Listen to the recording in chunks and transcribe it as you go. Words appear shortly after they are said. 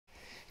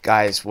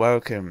Guys,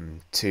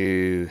 welcome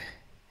to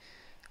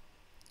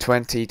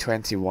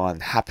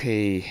 2021.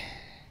 Happy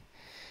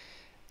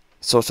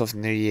sort of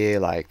New Year.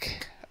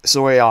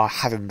 Sorry I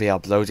haven't been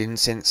uploading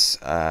since,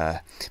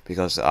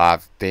 because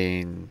I've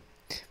been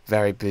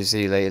very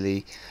busy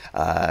lately.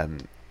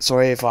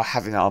 Sorry if I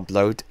haven't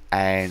uploaded,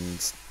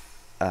 and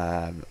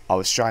I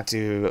was trying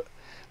to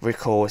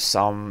record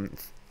some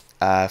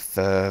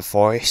the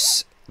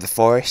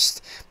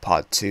forest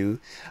part 2,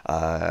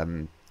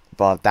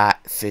 but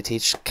that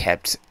footage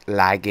kept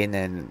lagging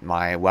and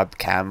my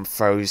webcam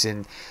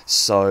frozen,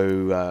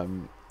 so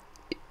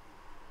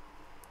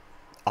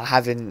I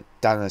haven't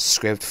done a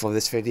script for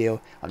this video.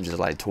 I'm just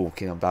like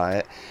talking about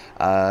it.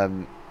 I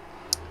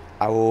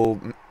will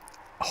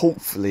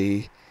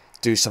hopefully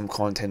do some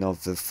content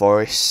of the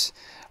forest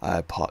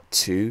part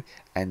 2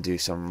 and do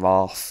some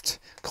raft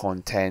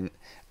content.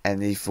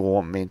 And if you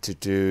want me to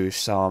do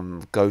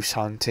some ghost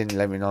hunting,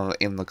 let me know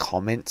in the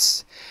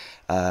comments.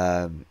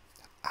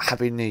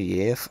 Happy New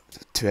Year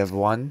to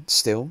everyone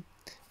still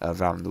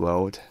around the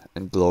world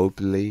and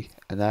globally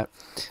and that.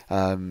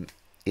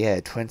 Yeah,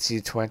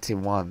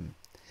 2021.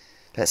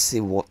 Let's see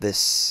what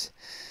this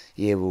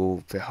year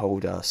will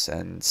behold us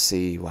and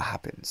see what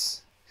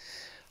happens.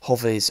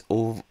 Hopefully it's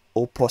all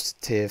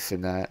positive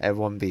and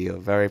everyone be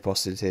very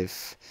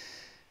positive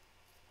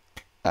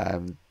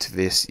to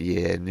this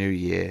year, new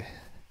year.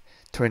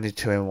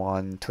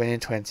 2021,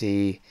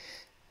 2020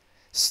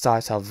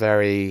 started out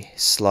very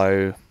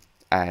slow,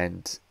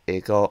 and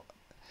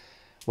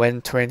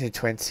when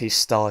 2020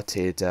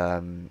 started,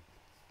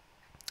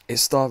 it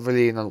started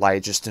really in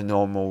like just a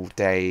normal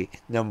day,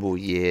 normal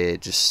year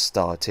just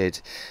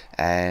started.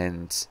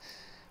 And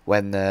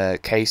when the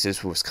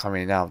cases was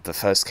coming out, the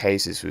first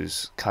cases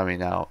was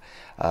coming out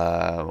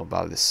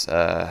about this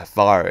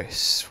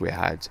virus we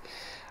had,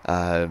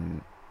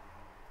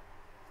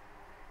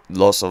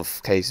 lots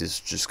of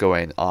cases just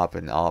going up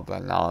and up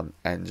and up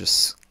and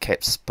just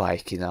kept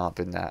spiking up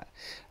and that.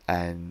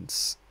 And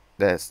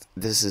this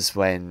is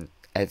when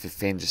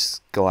everything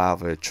just got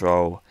out of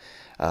control.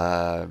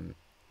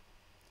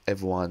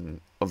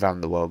 Everyone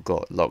around the world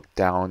got locked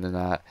down and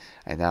that,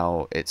 and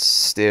now it's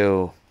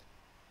still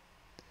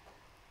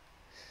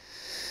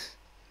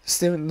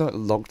not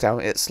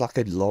lockdown. It's like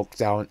a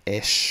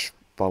lockdown-ish,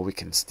 but we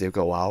can still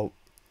go out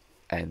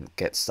and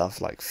get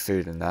stuff like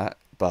food and that.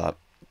 But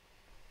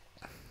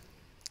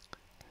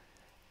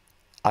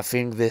I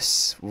think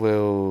this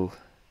will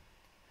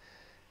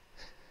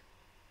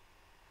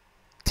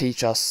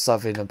teach us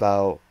something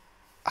about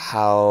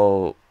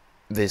how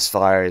this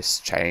virus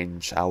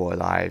changed our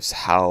lives,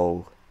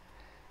 how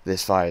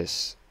this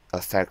virus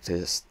affect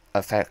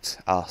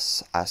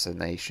us as a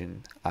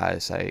nation,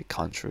 as a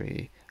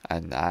country,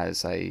 and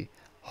as a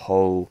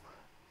whole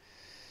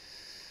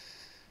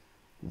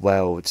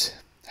world,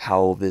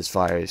 how this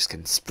virus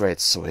can spread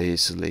so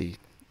easily.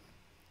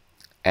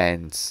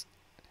 And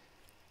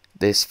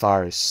this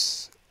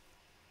virus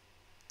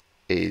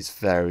is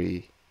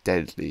very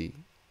deadly.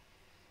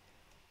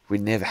 We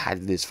never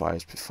had this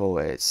virus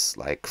before. It's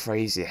like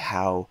crazy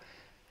how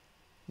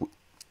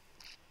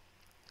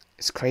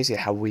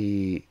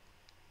we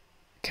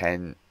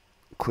can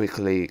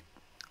quickly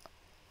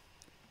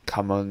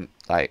come on,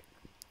 like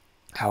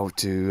how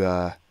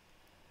to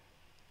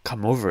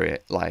come over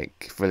it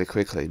like really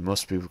quickly.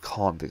 Most people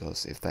can't,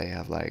 because if they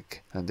have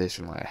like an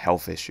additional like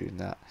health issue and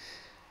that,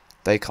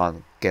 they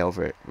can't get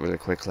over it really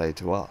quickly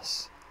to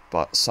us,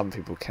 but some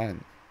people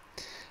can.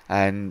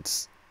 And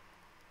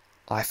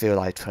I feel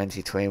like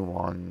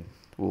 2021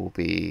 will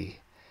be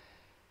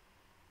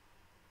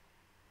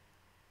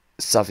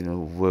something that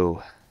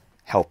will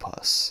help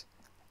us,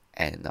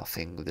 and I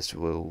think this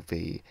will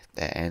be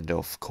the end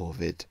of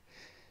COVID.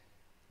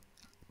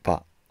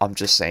 But I'm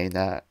just saying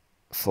that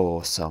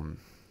for some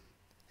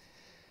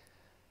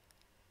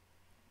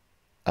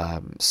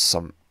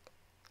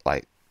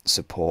like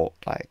support,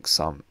 like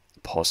some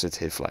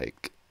positive,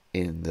 like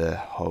in the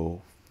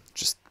whole,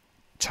 just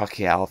chuck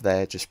it out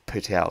there, just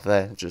put it out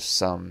there,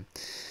 just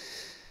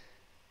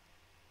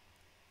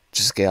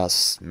get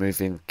us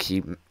moving,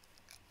 keep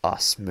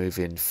us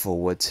moving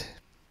forward.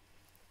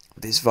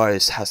 This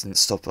virus hasn't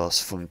stopped us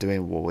from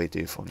doing what we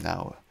do from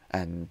now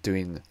and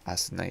doing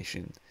as a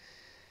nation.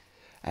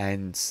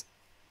 And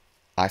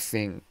I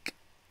think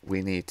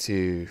we need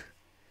to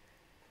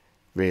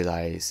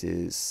realize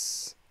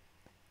is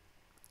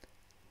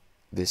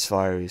this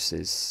virus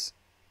is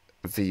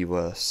the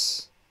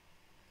worst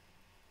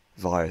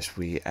virus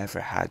we ever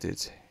had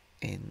it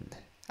in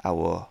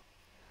our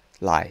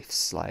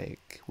lives.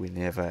 Like, we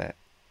never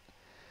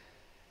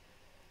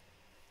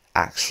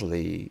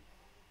actually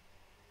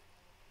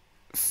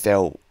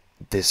felt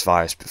this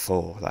virus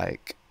before.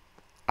 Like,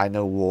 I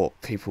know what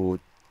people,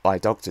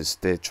 like doctors,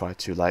 did try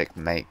to like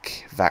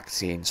make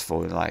vaccines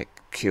for like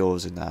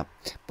cures and that,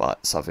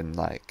 but something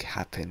like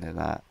happened and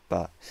that.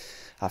 But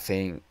I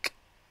think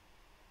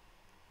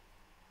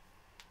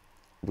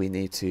we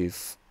need to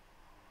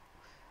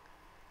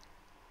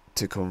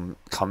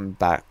come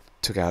back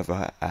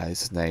together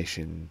as a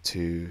nation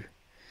to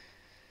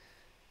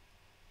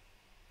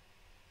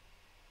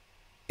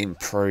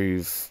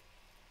improve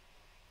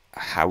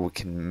how we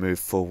can move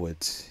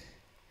forward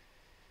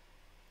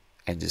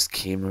and just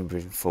keep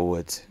moving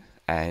forward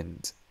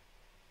and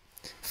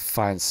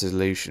find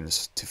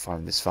solutions to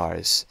find this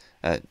virus,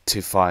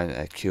 to find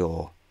a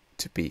cure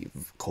to beat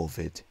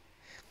COVID.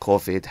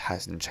 COVID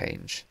hasn't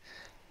changed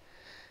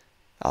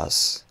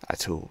us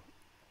at all.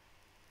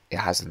 It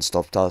hasn't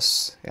stopped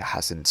us. It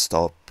hasn't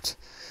stopped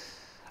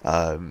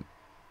our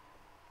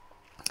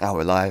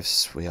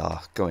lives. We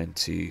are going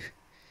to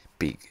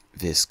beat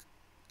this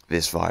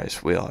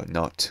virus. We are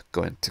not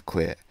going to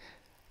quit.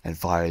 And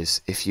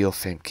virus, if you're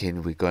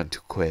thinking we're going to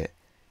quit,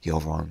 you're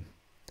wrong.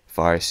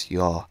 Virus,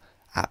 you are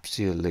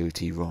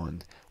absolutely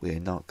wrong. We are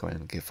not going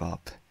to give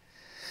up.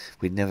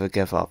 We never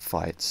give up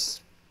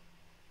fights.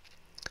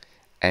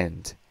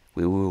 And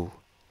we will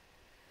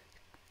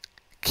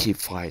keep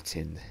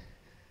fighting.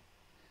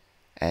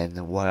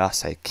 And when I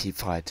say keep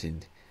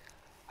fighting,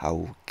 I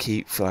will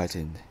keep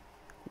fighting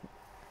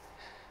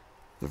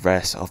the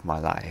rest of my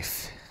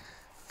life.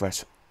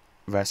 Rest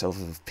of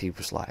the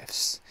people's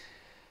lives.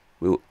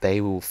 They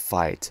will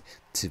fight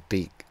to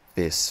beat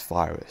this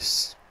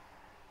virus.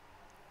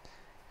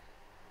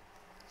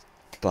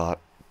 But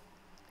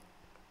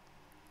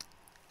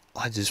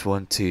I just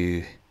want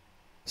to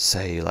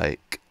say,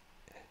 like,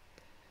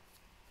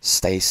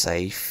 stay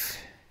safe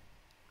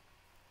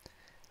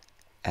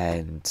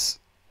and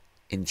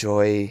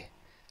enjoy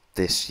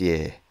this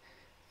year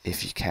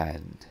if you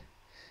can.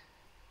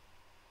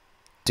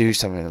 Do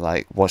something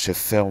like watch a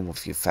film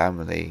with your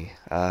family,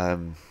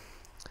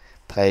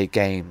 play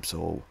games,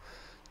 or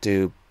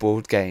do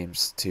board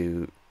games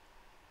to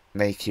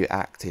make you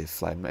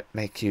active, like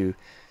make you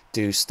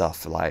do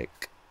stuff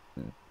like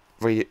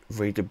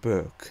read a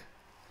book,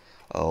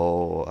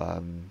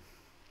 or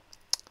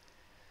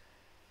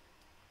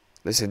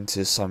listen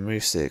to some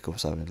music or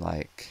something,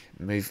 like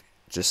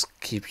just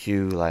keep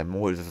you like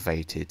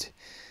motivated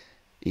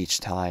each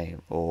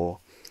time, or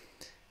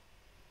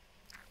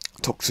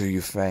talk to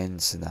your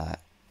friends and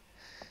that.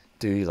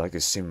 Do like a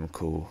sim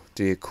call,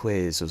 do a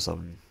quiz or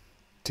something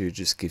to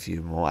just give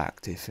you more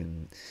active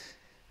and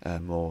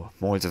more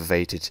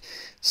motivated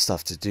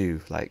stuff to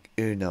do, like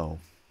Uno,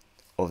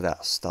 all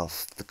that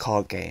stuff. The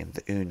card game,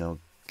 the Uno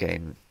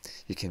game,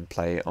 you can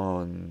play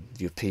on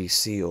your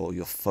PC or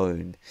your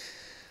phone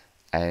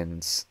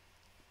and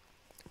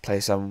play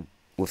some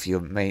with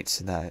your mates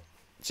and that.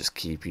 Just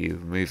keep you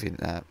moving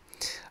that.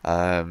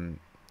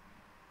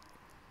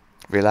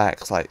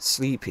 Relax, like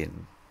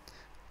sleeping.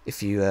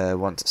 If you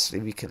want to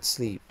sleep, you can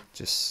sleep.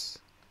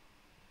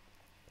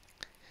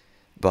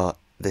 But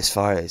this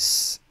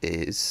virus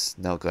is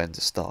not going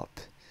to stop.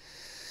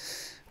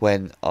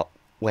 When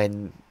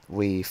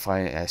we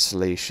find a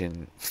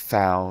solution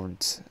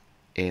found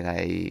in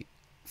a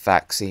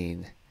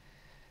vaccine,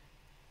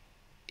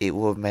 it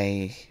will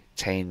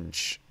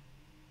change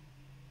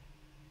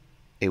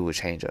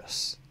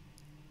us.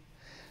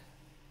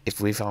 If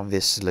we found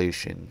this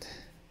solution,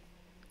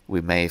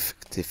 we may have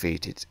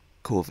defeated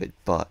COVID,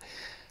 but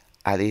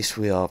at least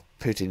we are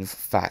putting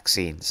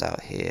vaccines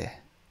out here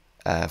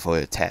for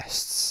your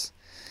tests.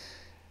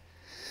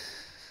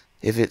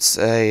 If it's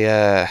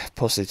a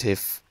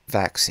positive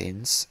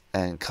vaccines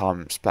and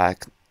comes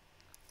back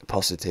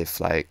positive,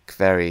 like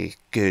very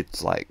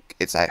good, like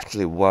it's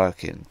actually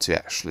working to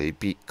actually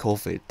beat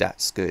COVID,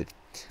 that's good.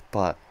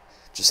 But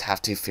just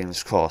have to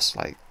fingers crossed,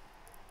 like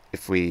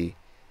if we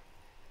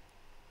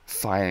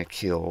find a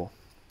cure,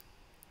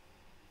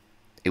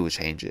 it will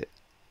change it.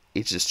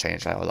 It just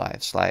changed our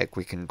lives. Like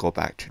we can go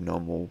back to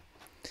normal.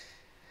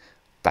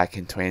 Back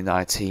in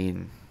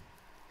 2019,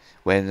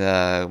 when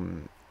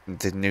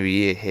the new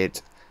year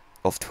hit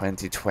of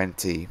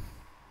 2020,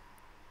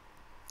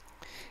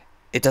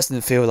 it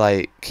doesn't feel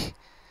like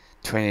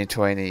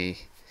 2020,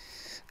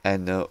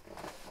 and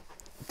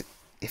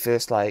it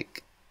feels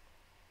like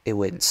it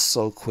went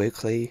so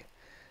quickly.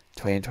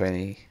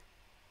 2020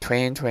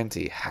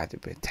 had the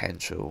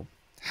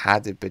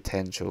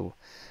potential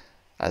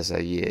as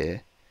a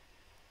year,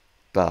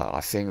 but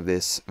I think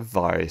this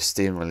virus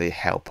didn't really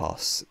help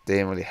us.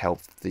 Didn't really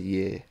help the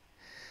year.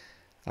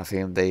 I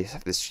think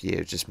this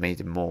year just made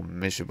it more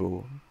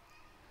miserable.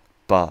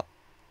 But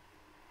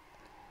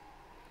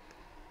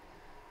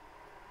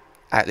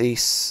at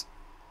least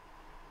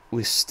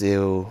we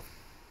still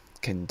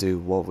can do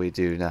what we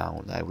do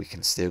now. Like we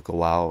can still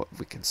go out.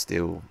 We can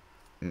still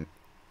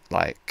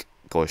like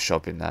go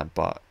shopping now,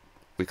 but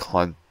we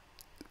can't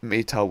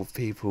meet up with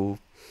people,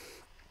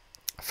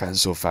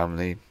 friends or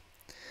family.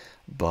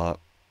 But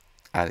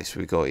at least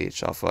we got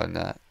each other and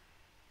that.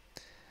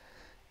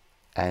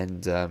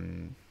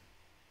 And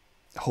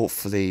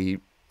hopefully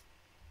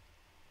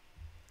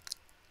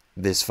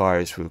this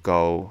virus will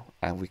go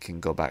and we can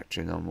go back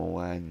to normal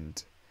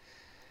and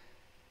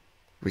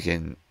we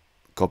can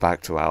go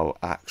back to our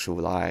actual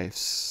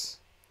lives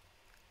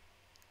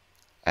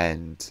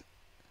and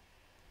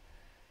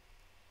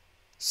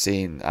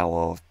seeing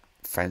our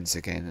friends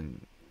again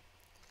and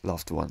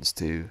loved ones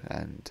too,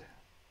 and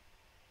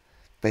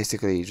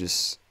basically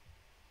just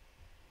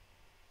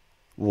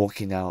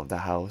walking out the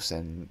house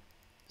and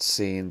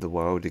seeing the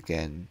world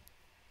again,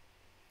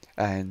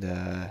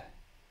 and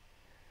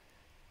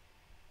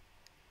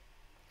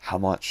how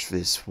much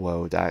this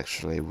world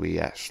we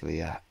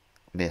actually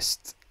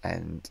missed.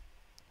 And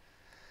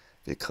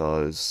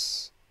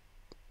because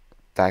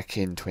back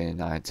in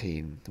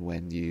 2019,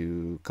 when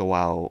you go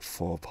out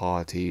for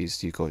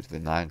parties, you go to the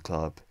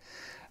nightclub,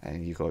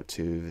 and you go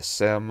to the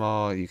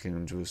cinema, you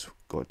can just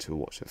go to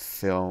watch a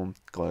film,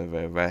 go to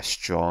a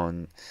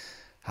restaurant,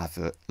 have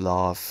a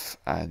laugh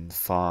and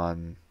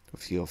fun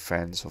with your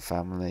friends or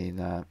family, and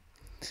that.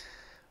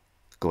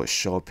 Go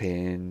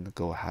shopping,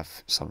 go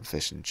have some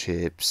fish and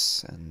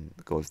chips, and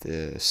go to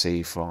the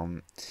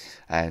seafront,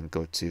 and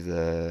go to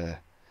the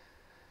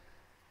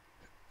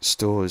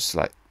stores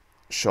like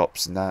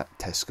shops and that,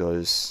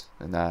 Tesco's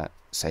and that,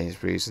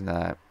 Sainsbury's and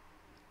that.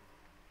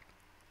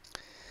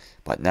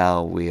 But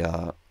now we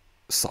are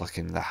stuck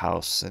in the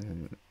house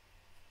and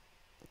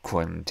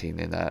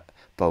quarantining that,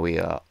 but we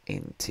are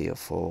in tier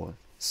 4,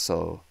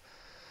 so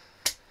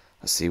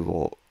let's see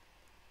what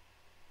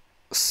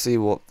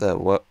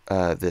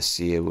this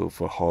year will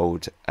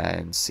hold,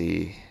 and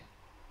see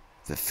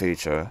the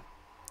future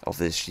of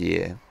this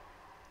year.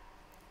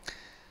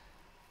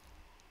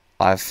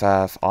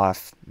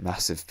 I've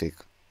massive big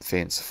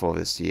things for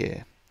this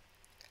year,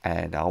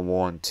 and I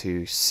want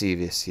to see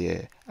this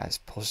year as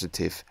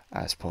positive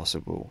as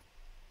possible.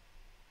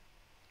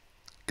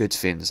 Good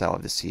things out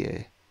of this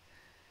year,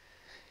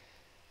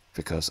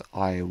 because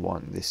I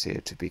want this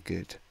year to be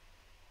good,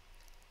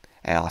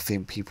 and I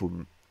think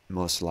people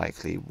most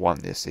likely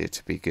want this year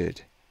to be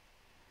good,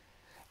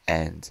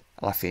 and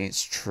I think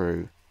it's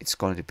true. It's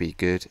going to be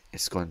good,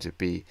 it's going to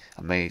be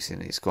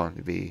amazing, it's going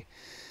to be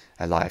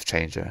a life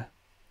changer,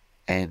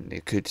 and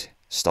it could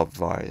stop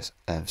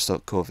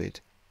stop COVID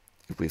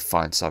if we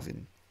find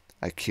something,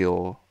 a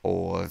cure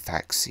or a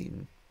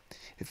vaccine.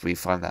 If we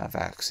find that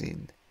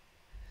vaccine,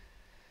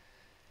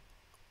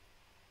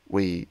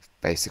 we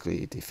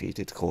basically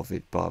defeated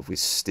COVID, but we're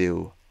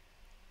still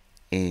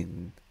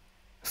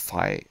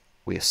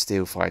we're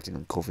still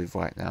fighting COVID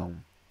right now.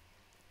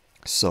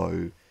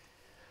 So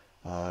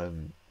I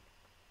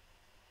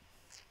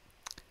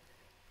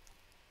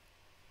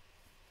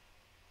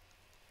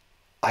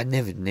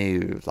never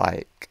knew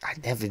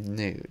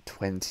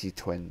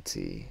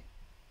 2020,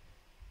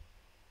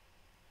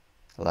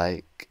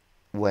 like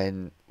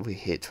when we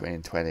hit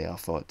 2020, I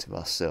thought to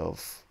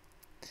myself,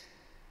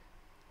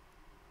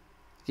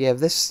 yeah,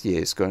 this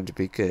year is going to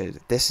be good.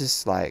 This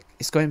is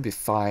it's going to be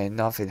fine.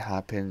 Nothing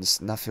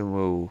happens. Nothing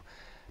will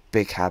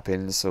big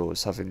happens or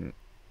something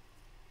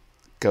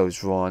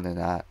goes wrong and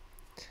that.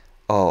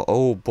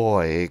 Oh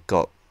boy, it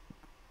got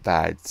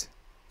bad.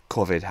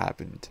 COVID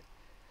happened.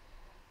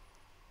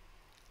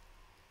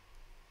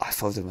 I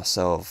thought to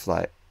myself,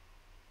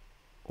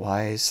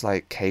 why is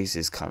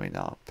cases coming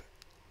up?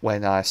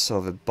 When I saw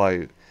the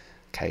boat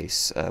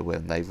case,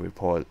 when they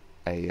report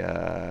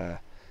a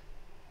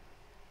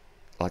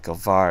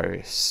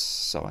virus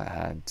someone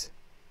had,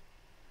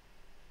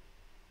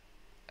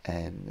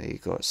 and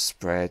it got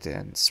spread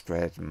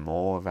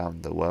more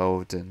around the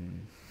world.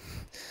 And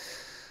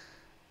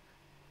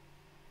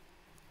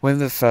when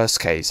the first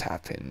case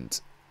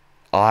happened,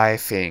 I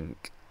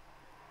think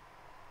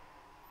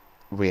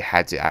we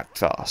had to act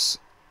fast,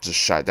 just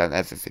shut down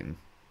everything.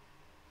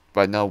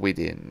 But no, we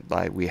didn't.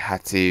 We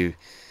had to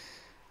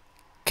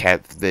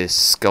kept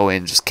this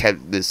going, just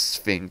kept this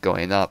thing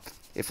going up.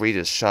 If we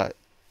just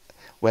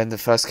when the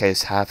first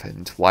case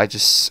happened, why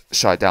just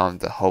shut down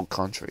the whole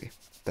country,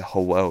 the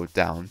whole world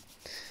down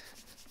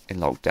in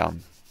lockdown?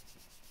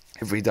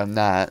 If we done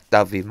that,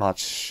 that would be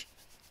much.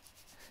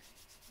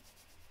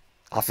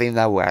 I think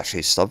that will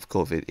actually stop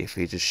COVID if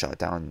we just shut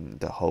down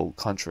the whole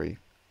country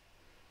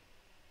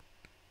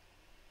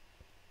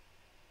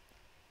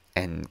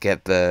and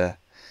get the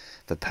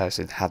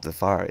person have the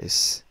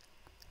virus,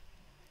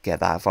 get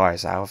that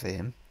virus out of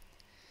him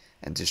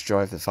and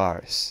destroy the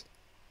virus.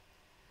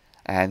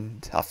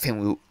 And I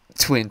think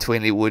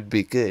 2020 would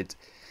be good.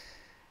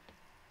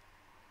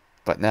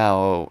 But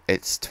now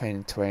it's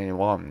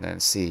 2021,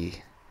 and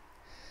see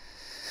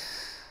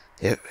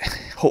if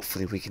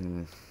hopefully we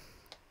can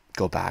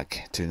go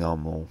back to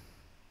normal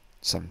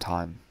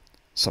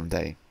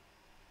someday.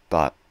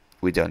 But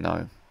we don't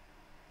know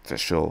for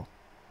sure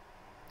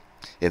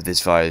if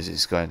this virus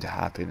is going to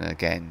happen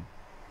again.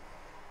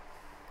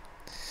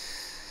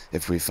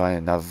 If we find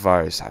another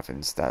virus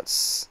happens,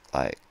 that's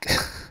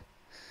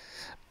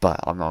but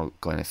I'm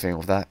not going to think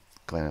of that.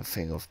 I'm going to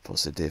think of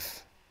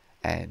positive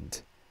and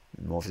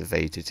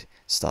motivated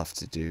stuff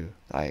to do.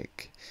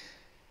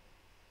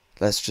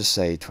 Let's just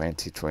say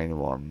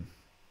 2021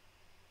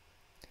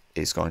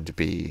 is going to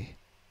be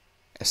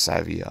a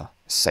savior.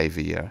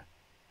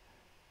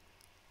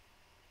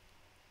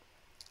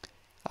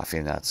 I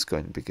think that's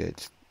going to be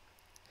good.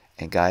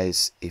 And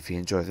guys, if you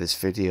enjoyed this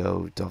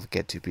video, don't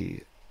forget to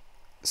be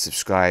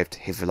subscribed,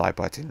 hit the like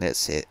button.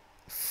 Let's hit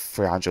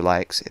 300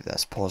 likes if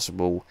that's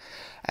possible,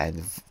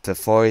 and the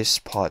voice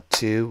part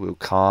 2 will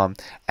come.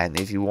 And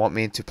if you want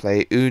me to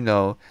play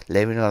Uno,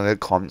 let me know in the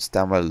comments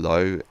down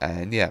below.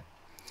 And yeah,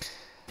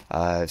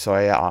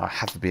 Sorry, I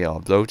haven't been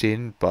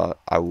uploading, but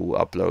I will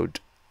upload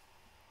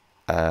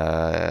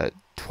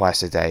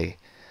twice a day,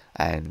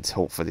 and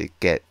hopefully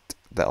get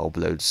the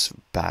uploads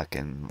back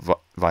and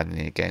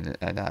running again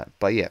and that.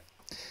 But yeah,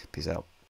 peace out.